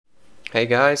Hey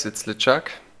guys, it's LeChuck.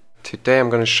 Today I'm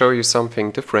going to show you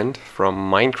something different from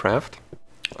Minecraft.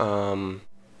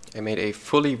 I made a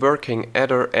fully working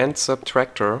adder and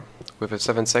subtractor with a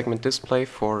 7-segment display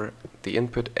for the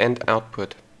input and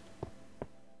output.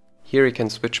 Here you can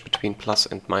switch between plus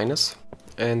and minus,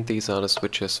 and these are the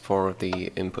switches for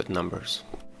the input numbers.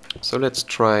 So let's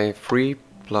try 3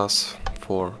 plus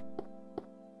 4.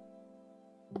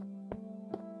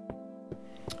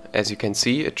 As you can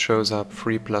see, it shows up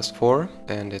 3 plus 4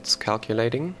 and it's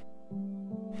calculating.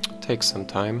 Takes some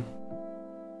time.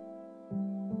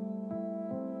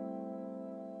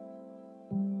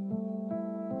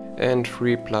 And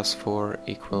 3 plus 4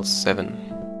 equals 7.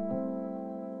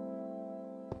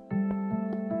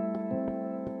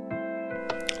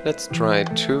 Let's try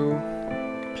 2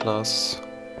 plus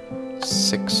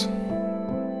 6.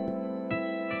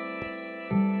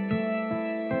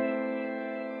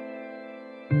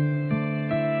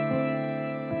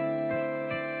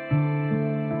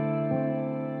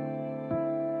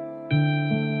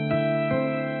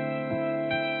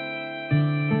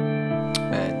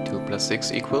 And 2 plus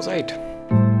 6 equals 8.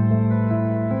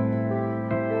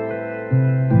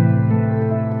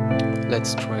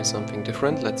 Let's try something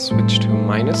different. Let's switch to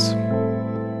minus.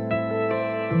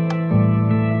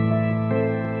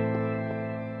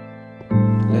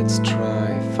 Let's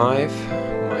try 5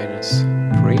 minus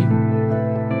 3.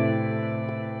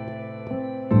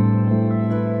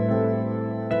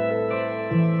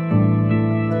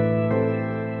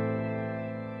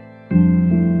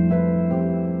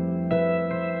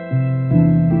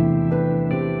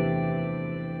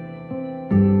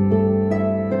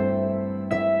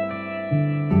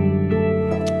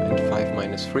 And 5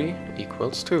 minus 3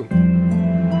 equals 2.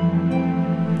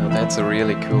 Now that's a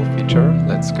really cool feature.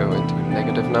 Let's go into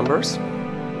negative numbers.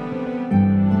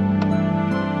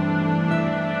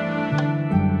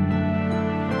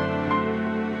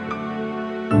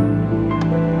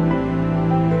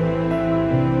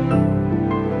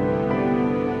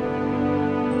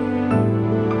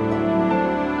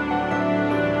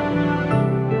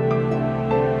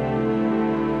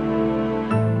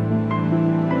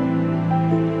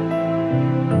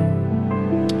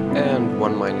 And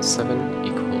 1 minus 7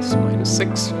 equals minus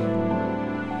 6.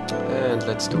 And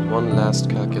let's do one last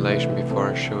calculation before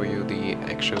I show you the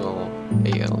actual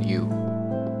ALU.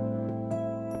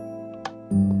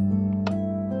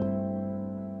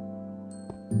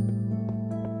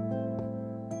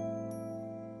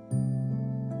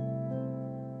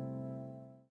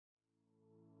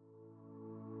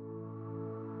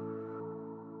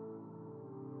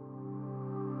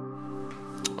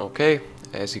 Okay,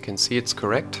 as you can see, it's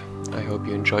correct. I hope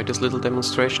you enjoyed this little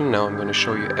demonstration. Now I'm going to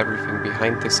show you everything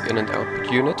behind this in and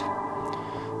output unit.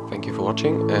 Thank you for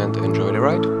watching and enjoy the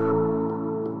ride.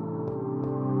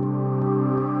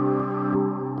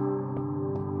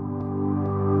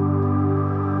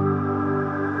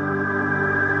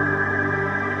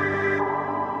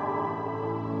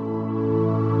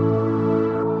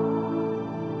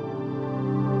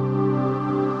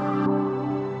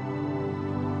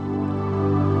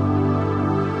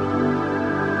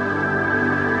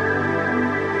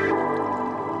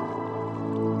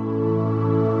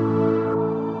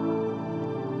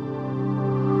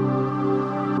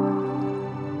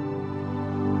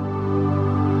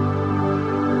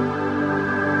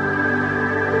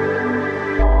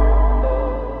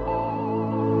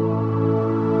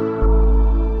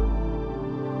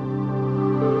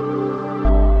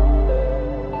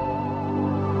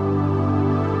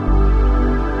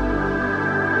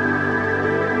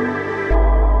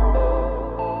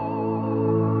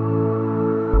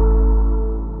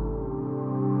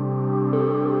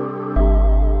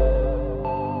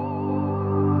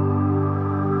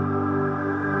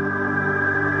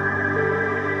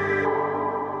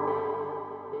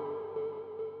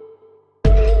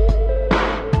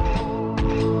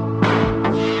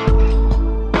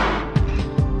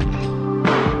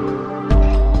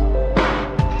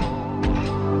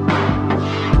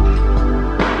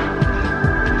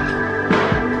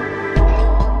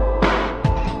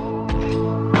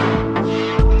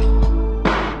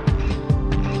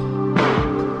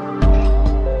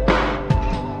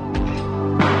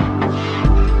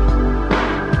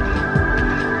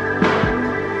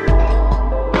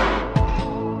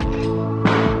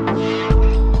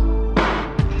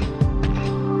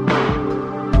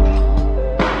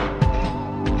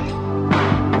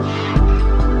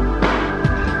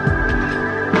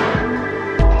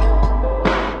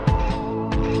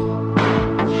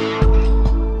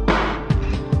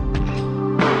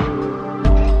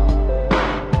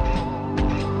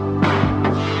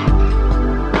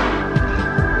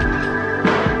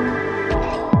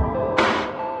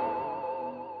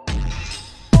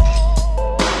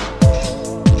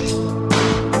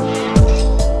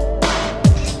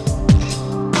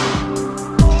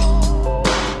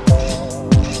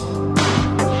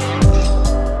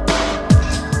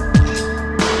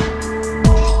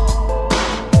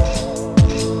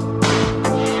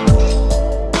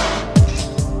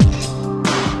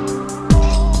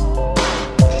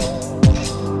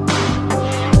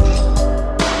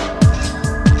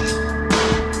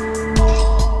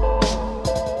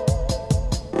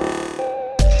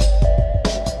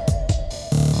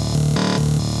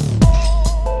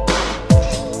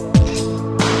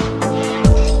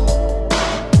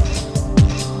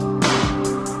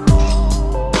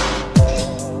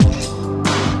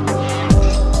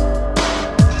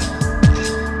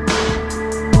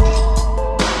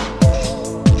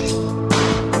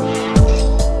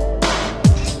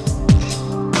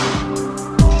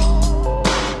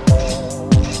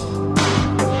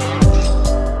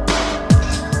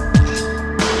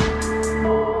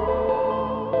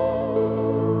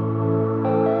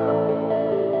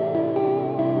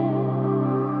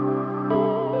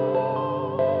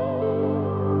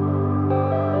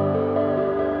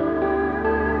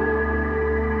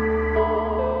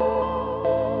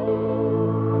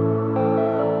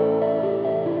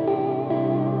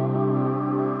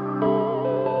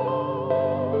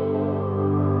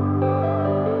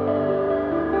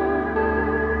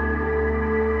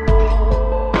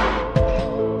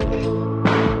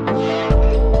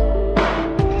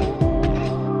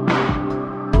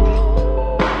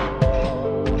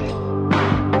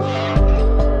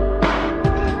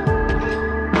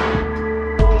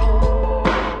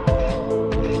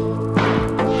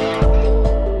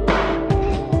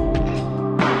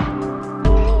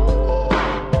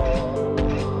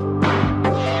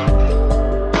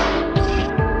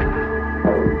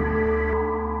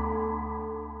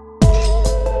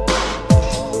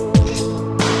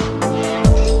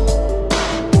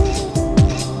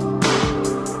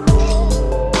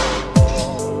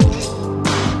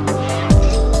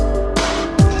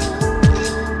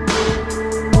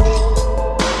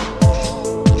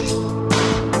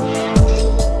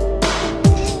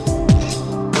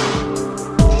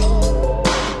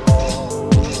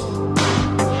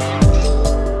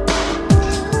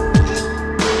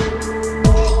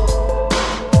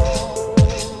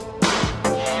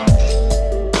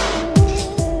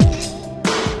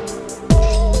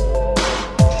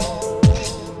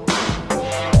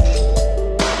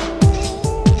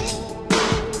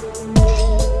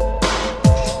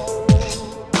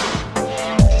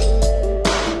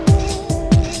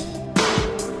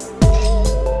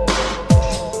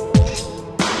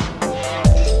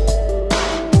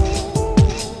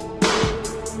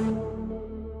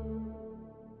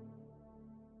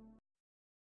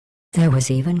 There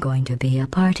was even going to be a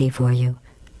party for you.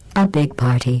 A big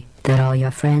party that all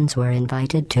your friends were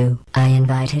invited to. I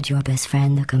invited your best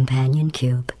friend, the companion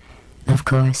cube. Of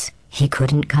course, he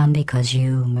couldn't come because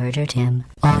you murdered him.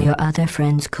 All your other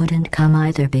friends couldn't come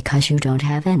either because you don't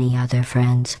have any other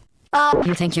friends.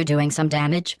 You think you're doing some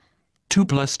damage? 2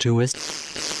 + 2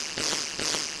 is...